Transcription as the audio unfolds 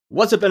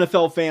What's up,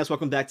 NFL fans?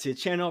 Welcome back to the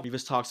channel,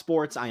 Revis Talk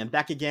Sports. I am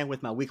back again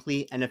with my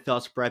weekly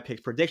NFL spread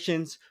pick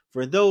predictions.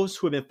 For those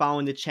who have been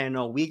following the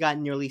channel, we got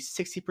nearly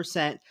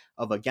 60%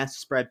 of against the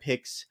spread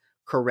picks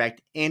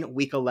correct in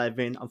week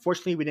 11.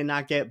 Unfortunately, we did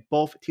not get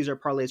both teaser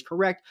parlays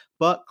correct,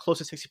 but close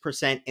to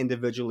 60%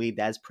 individually.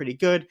 That's pretty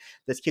good.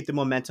 Let's keep the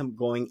momentum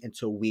going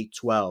into week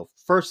 12.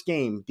 First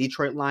game,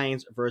 Detroit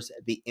Lions versus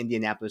the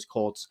Indianapolis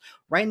Colts.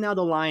 Right now,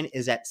 the line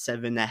is at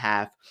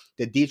 7.5.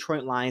 The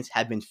Detroit Lions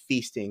have been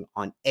feasting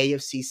on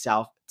AFC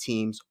South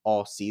teams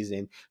all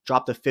season,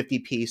 dropped a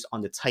 50-piece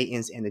on the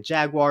Titans and the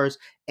Jaguars,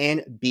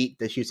 and beat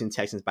the Houston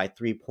Texans by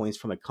 3 points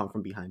from a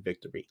come-from-behind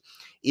victory.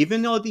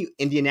 Even though the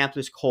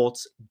Indianapolis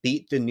Colts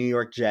beat the New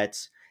York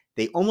Jets,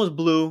 they almost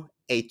blew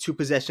a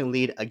two-possession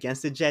lead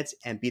against the Jets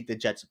and beat the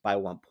Jets by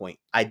 1 point.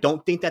 I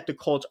don't think that the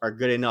Colts are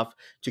good enough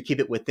to keep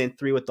it within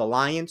 3 with the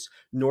Lions,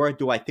 nor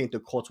do I think the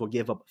Colts will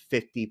give up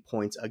 50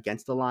 points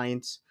against the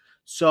Lions.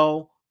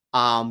 So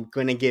I'm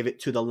going to give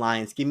it to the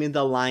Lions. Give me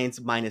the Lions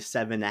minus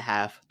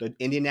 7.5. The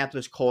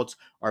Indianapolis Colts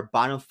are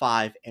bottom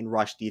 5 in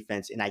rush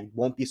defense, and I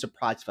won't be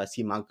surprised if I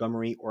see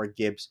Montgomery or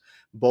Gibbs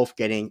both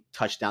getting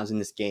touchdowns in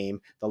this game.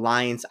 The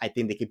Lions, I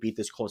think they could beat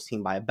this Colts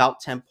team by about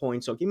 10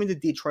 points. So give me the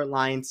Detroit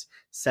Lions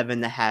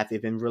 7.5.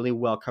 They've been really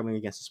well covering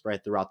against the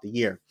spread throughout the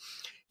year.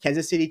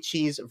 Kansas City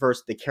Chiefs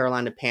versus the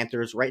Carolina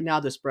Panthers. Right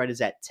now, the spread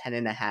is at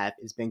 10.5.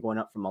 It's been going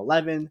up from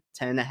 11,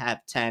 10.5,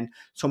 10,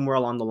 somewhere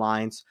along the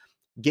lines.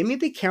 Give me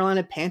the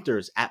Carolina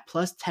Panthers at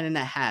plus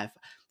 10.5.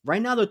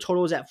 Right now, the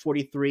total is at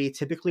 43.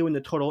 Typically, when the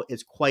total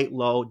is quite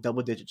low,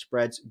 double-digit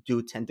spreads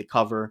do tend to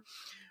cover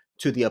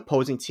to the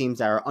opposing teams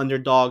that are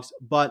underdogs,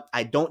 but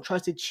I don't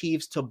trust the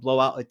Chiefs to blow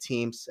out a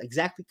team.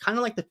 Exactly, kind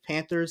of like the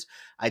Panthers.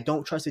 I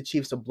don't trust the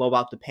Chiefs to blow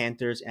out the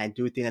Panthers, and I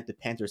do think that the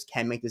Panthers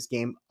can make this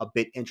game a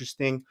bit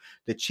interesting.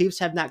 The Chiefs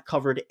have not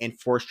covered in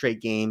 4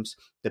 straight games.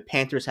 The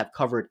Panthers have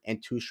covered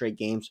in 2 straight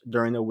games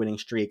during their winning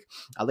streak.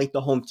 I like the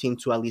home team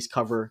to at least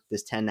cover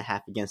this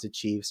 10.5 against the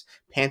Chiefs.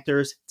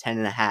 Panthers,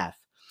 10.5.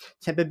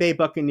 Tampa Bay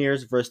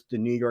Buccaneers versus the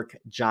New York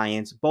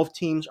Giants. Both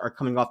teams are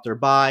coming off their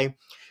bye.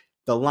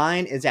 The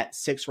line is at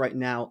 6 right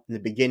now. In the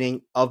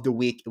beginning of the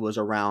week, it was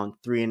around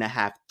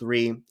 3.5,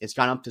 3. It's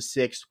gone up to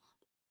 6.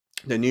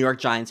 The New York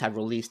Giants have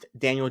released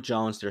Daniel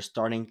Jones. They're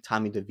starting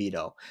Tommy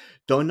DeVito.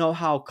 Don't know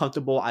how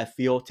comfortable I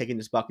feel taking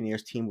this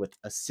Buccaneers team with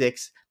a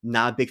 6.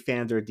 Not a big fan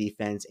of their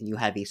defense. And you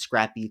have a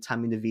scrappy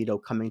Tommy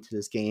DeVito coming to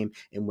this game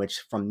in which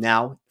from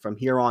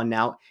here on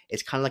out,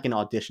 it's kind of like an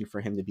audition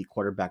for him to be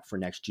quarterback for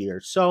next year.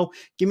 So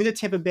give me the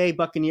Tampa Bay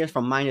Buccaneers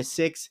from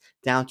 -6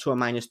 down to a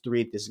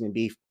 -3. This is going to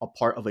be a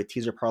part of a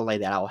teaser parlay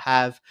that I'll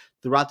have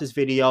throughout this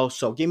video.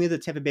 So give me the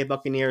Tampa Bay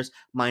Buccaneers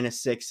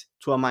 -6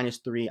 to a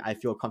 -3. I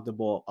feel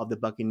comfortable of the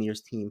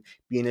Buccaneers team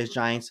being as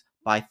Giants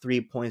by 3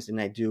 points, and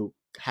I do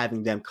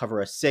having them cover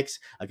a 6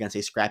 against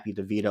a scrappy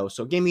DeVito.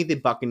 So give me the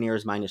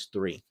Buccaneers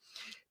 -3.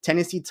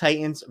 Tennessee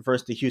Titans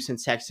versus the Houston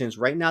Texans.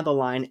 Right now the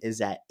line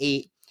is at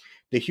 8.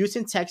 The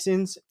Houston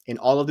Texans, in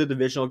all of the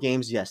divisional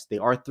games, yes, they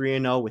are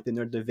 3-0 within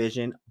their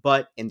division,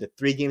 but in the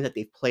 3 games that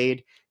they've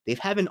played, they've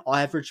had an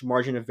average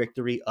margin of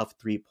victory of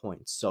 3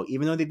 points. So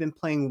even though they've been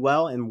playing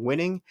well and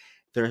winning,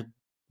 they're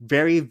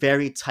very,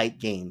 very tight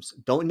games.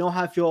 Don't know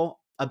how I feel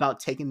about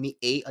taking the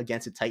 8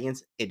 against the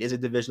Titans. It is a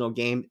divisional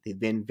game. They've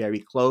been very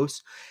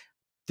close.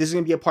 This is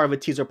going to be a part of a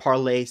teaser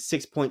parlay,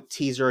 6-point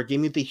teaser.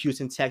 Give me the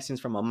Houston Texans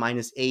from a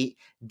 -8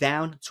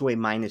 down to a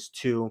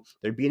 -2.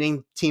 They're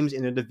beating teams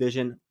in their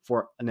division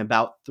for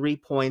about 3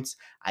 points.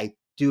 I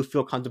do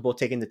feel comfortable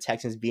taking the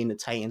Texans beating the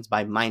Titans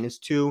by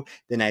 -2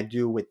 than I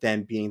do with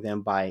them beating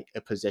them by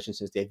a possession,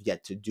 since they've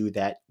yet to do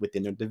that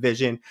within their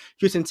division.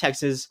 Houston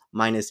Texans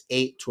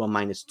 -8 to a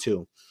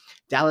 -2.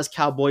 Dallas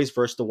Cowboys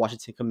versus the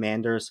Washington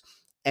Commanders.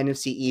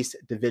 NFC East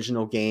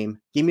divisional game.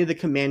 Give me the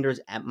Commanders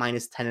at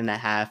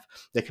 -10.5.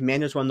 The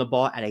Commanders run the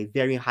ball at a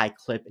very high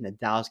clip, and the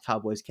Dallas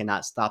Cowboys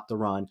cannot stop the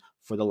run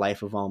for the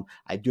life of them.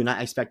 I do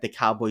not expect the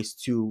Cowboys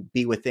to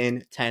be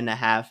within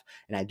 10.5,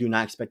 and I do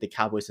not expect the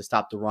Cowboys to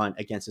stop the run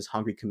against this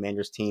hungry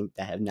Commanders team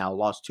that have now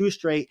lost 2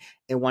 straight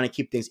and want to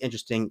keep things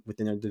interesting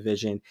within their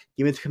division.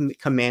 Give me the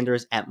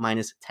Commanders at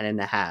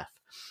 -10.5.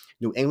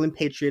 New England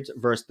Patriots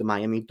versus the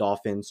Miami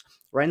Dolphins.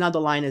 Right now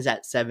the line is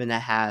at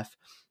 7.5.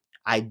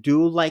 I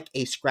do like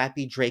a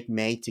scrappy Drake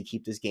May to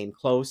keep this game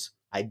close.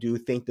 I do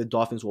think the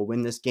Dolphins will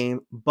win this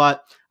game,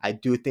 but I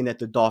do think that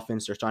the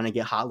Dolphins are starting to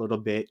get hot a little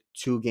bit.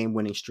 2-game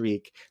winning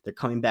streak. They're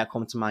coming back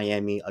home to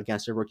Miami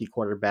against a rookie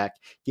quarterback.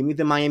 Give me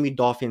the Miami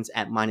Dolphins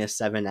at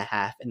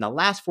 -7.5. In the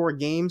last 4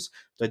 games,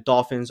 the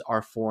Dolphins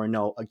are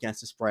 4-0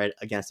 against the spread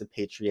against the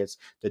Patriots.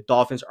 The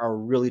Dolphins are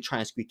really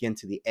trying to squeak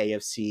into the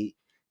AFC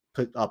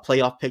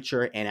playoff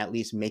picture and at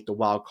least make the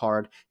wild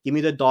card. Give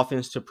me the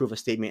Dolphins to prove a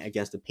statement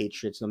against the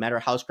Patriots. No matter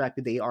how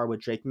scrappy they are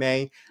with Drake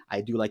May,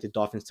 I do like the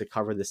Dolphins to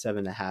cover the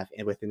 7.5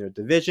 and within their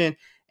division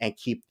and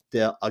keep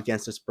the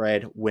against the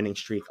spread winning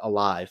streak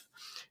alive.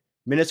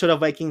 Minnesota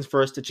Vikings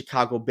versus the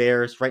Chicago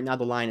Bears. Right now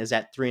the line is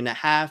at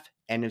 3.5.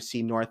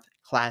 NFC North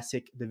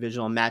classic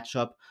divisional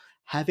matchup.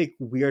 Have a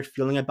weird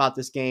feeling about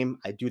this game.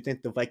 I do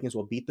think the Vikings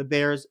will beat the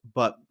Bears,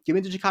 but give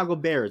me the Chicago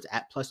Bears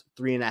at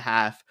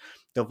 +3.5.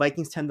 The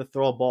Vikings tend to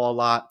throw a ball a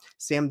lot.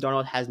 Sam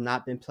Darnold has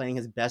not been playing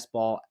his best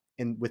ball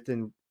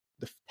within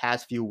the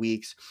past few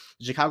weeks.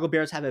 The Chicago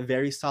Bears have a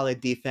very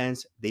solid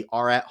defense. They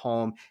are at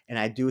home, and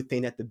I do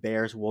think that the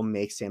Bears will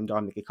make Sam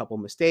Darnold make a couple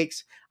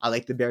mistakes. I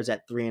like the Bears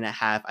at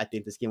 3.5. I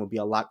think this game will be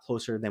a lot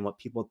closer than what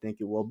people think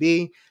it will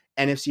be.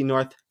 NFC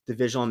North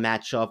divisional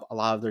matchup. A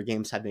lot of their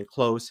games have been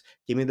close.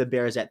 Give me the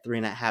Bears at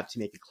 3.5 to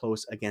make it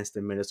close against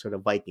the Minnesota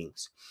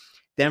Vikings.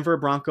 Denver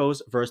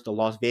Broncos versus the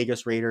Las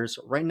Vegas Raiders.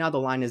 Right now, the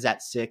line is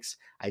at 6.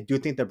 I do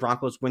think the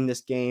Broncos win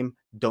this game.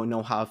 Don't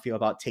know how I feel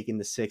about taking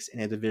the 6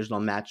 in a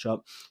divisional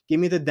matchup. Give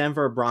me the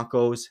Denver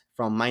Broncos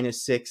from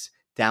 -6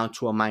 down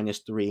to a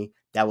 -3.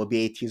 That will be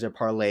a teaser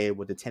parlay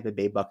with the Tampa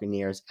Bay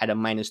Buccaneers at a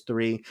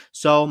 -3.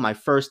 So my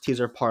first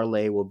teaser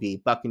parlay will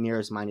be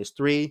Buccaneers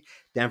 -3,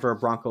 Denver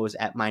Broncos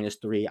at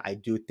 -3. I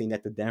do think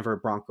that the Denver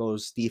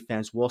Broncos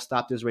defense will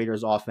stop this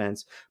Raiders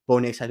offense. Bo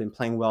Nix has been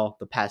playing well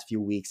the past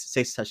few weeks.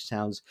 6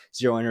 touchdowns,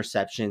 0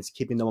 interceptions,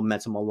 keeping the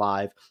momentum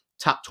alive.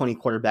 Top 20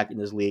 quarterback in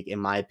this league, in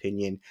my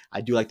opinion.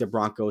 I do like the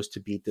Broncos to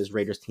beat this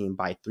Raiders team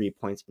by 3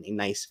 points in a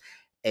nice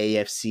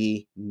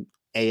AFC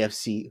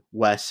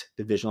West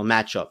divisional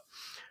matchup.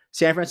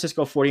 San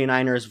Francisco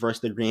 49ers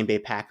versus the Green Bay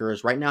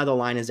Packers. Right now, the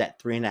line is at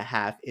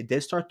 3.5. It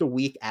did start the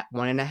week at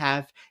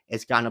 1.5.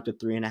 It's gone up to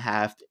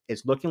 3.5.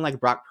 It's looking like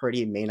Brock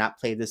Purdy may not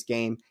play this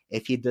game.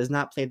 If he does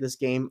not play this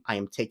game, I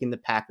am taking the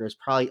Packers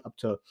probably up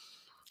to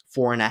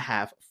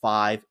 4.5,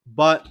 5.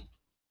 But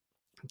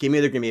give me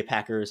the Green Bay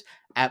Packers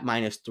at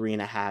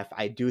 -3.5.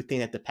 I do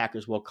think that the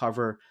Packers will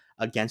cover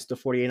against the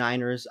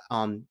 49ers.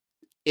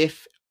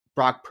 If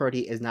Brock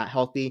Purdy is not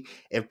healthy.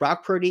 If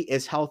Brock Purdy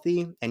is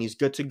healthy and he's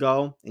good to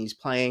go and he's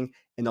playing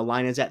and the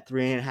line is at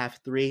 3.5,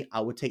 3,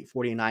 I would take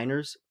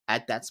 49ers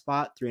at that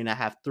spot,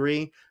 3.5,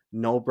 3.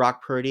 No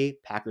Brock Purdy,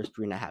 Packers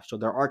 3.5. So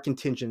there are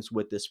contingents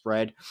with this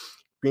spread.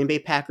 Green Bay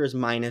Packers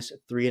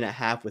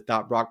 -3.5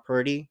 without Brock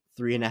Purdy,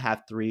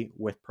 3.5, 3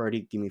 with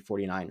Purdy. Give me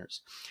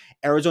 49ers.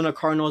 Arizona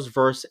Cardinals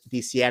versus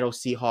the Seattle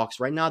Seahawks.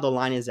 Right now, the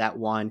line is at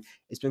 1.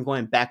 It's been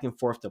going back and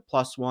forth to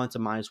 +1 to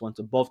 -1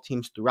 to both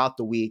teams throughout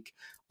the week.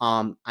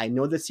 I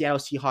know the Seattle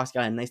Seahawks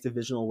got a nice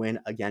divisional win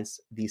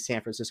against the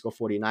San Francisco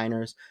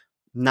 49ers.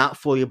 Not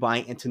fully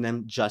buying into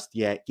them just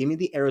yet. Give me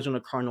the Arizona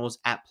Cardinals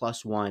at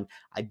 +1.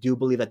 I do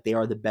believe that they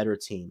are the better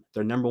team.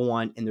 They're number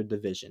 1 in their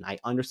division. I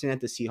understand that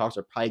the Seahawks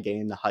are probably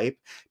getting the hype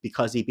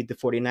because they beat the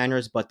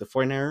 49ers, but the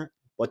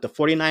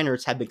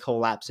 49ers have been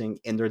collapsing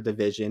in their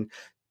division.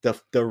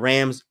 The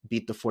Rams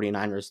beat the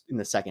 49ers in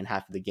the second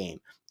half of the game.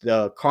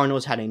 The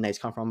Cardinals had a nice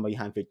come from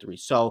behind victory.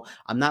 So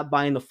I'm not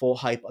buying the full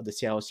hype of the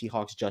Seattle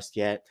Seahawks just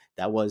yet.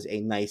 That was a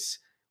nice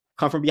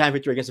come from behind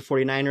victory against the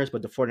 49ers,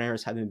 but the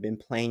 49ers haven't been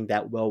playing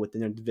that well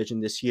within their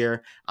division this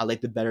year. I like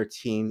the better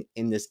team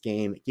in this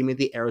game. Give me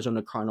the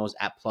Arizona Cardinals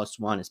at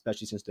 +1,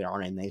 especially since they are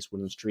on a nice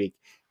winning streak.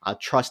 I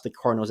trust the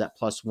Cardinals at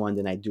 +1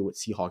 than I do with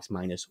Seahawks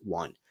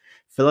 -1.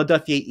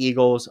 Philadelphia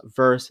Eagles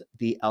versus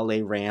the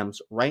LA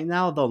Rams. Right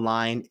now, the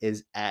line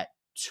is at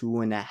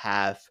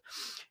 2.5.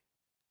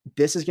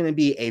 This is going to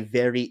be a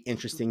very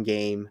interesting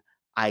game.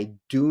 I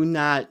do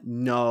not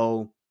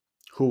know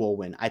who will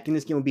win. I think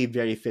this game will be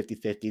very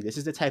 50-50. This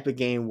is the type of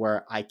game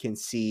where I can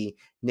see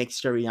Nick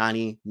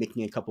Sirianni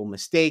making a couple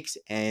mistakes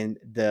and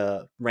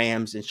the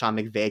Rams and Sean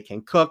McVay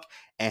can cook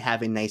and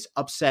have a nice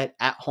upset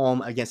at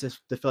home against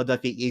the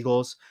Philadelphia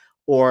Eagles,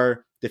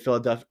 or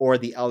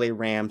the LA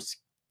Rams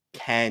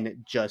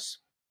can just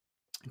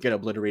get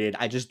obliterated.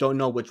 I just don't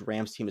know which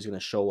Rams team is going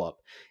to show up.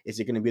 Is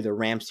it going to be the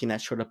Rams team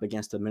that showed up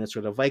against the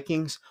Minnesota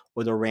Vikings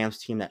or the Rams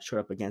team that showed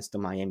up against the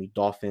Miami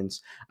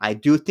Dolphins? I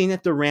do think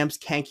that the Rams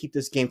can keep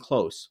this game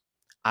close.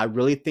 I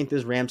really think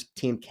this Rams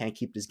team can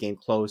keep this game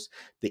close.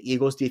 The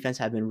Eagles defense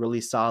have been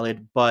really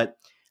solid, but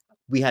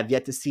we have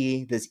yet to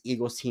see this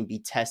Eagles team be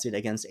tested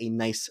against a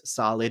nice,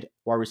 solid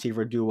wide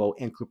receiver duo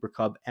in Cooper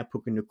Kupp and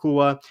Puka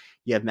Nacua.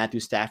 You have Matthew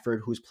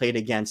Stafford, who's played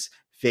against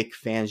Vic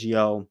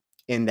Fangio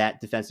in that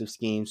defensive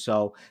scheme.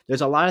 So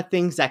there's a lot of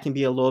things that can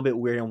be a little bit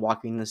weird in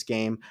walking this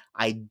game.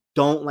 I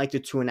don't like the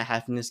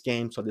 2.5 in this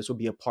game, so this will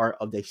be a part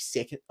of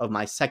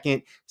my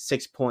second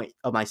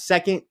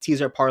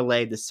teaser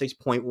parlay, the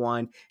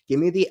 6.1. Give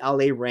me the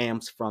LA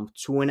Rams from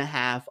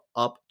 2.5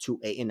 up to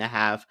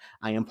 8.5.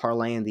 I am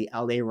parlaying the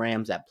LA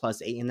Rams at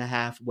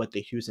 +8.5 with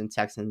the Houston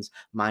Texans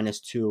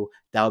 -2.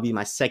 That will be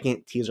my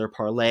second teaser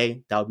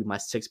parlay. That will be my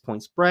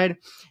 6-point spread.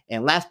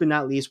 And last but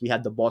not least, we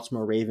have the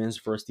Baltimore Ravens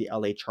versus the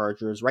LA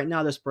Chargers. Right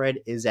now, the spread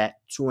is at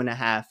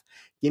 2.5.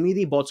 Give me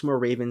the Baltimore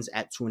Ravens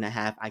at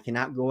 2.5. I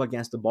cannot go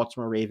against the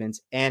Baltimore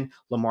Ravens and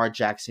Lamar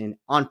Jackson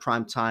on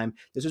prime time.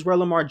 This is where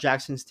Lamar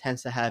Jackson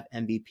tends to have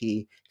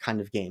MVP kind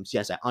of games.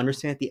 Yes, I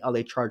understand that the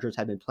LA Chargers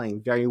have been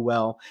playing very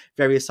well,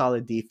 very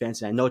solid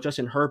defense, and I know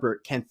Justin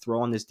Herbert can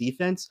throw on this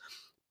defense,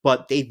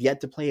 but they've yet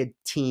to play a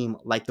team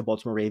like the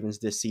Baltimore Ravens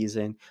this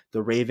season.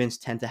 The Ravens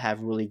tend to have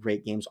really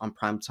great games on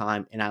prime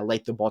time, and I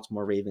like the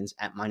Baltimore Ravens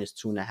at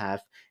 -2.5,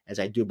 as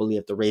I do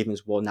believe the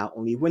Ravens will not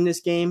only win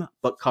this game,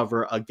 but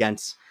cover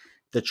against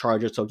the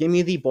Chargers. So give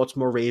me the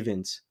Baltimore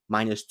Ravens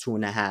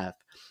 -2.5.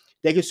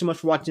 Thank you so much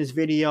for watching this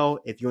video.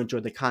 If you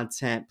enjoyed the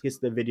content, please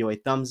give the video a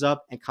thumbs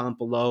up and comment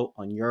below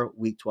on your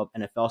Week 12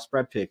 NFL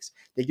spread picks.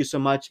 Thank you so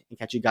much, and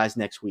catch you guys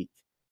next week.